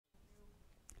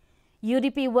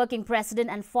UDP Working President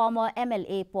and former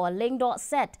MLA Paul Lingdor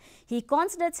said he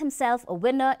considers himself a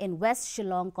winner in West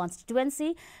Shillong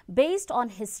Constituency based on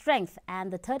his strength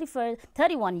and the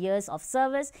 31 years of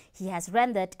service he has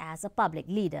rendered as a public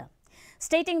leader.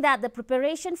 Stating that the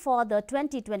preparation for the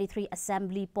 2023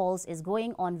 Assembly polls is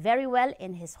going on very well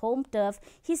in his home turf,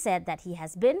 he said that he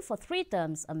has been for 3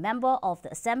 terms a member of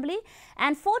the Assembly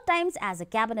and 4 times as a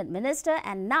cabinet minister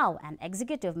and now an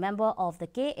executive member of the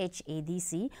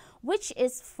KHADC, which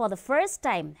is for the first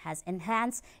time has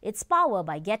enhanced its power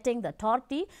by getting the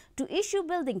authority to issue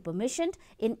building permission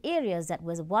in areas that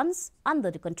was once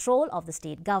under the control of the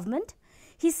state government.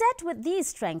 He said with these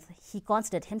strengths, he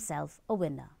considered himself a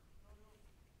winner.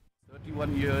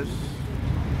 31 years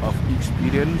of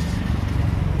experience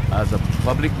as a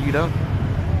public leader,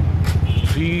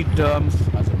 3 terms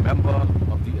as a member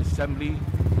of the Assembly,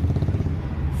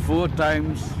 4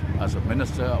 times as a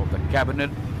minister of the cabinet,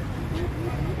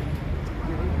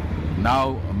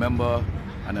 now a member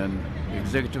and an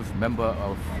executive member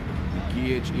of the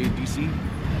KHADC,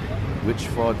 which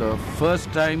for the first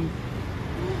time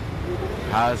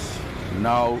has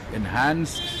now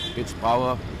enhanced its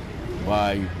power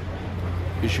by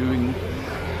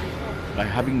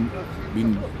having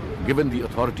been given the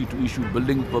authority to issue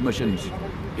building permissions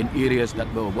in areas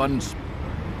that were once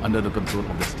under the control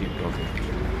of the state government.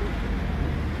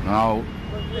 Now,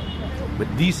 with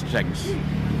these strengths,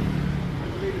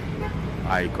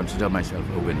 I consider myself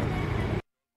a winner.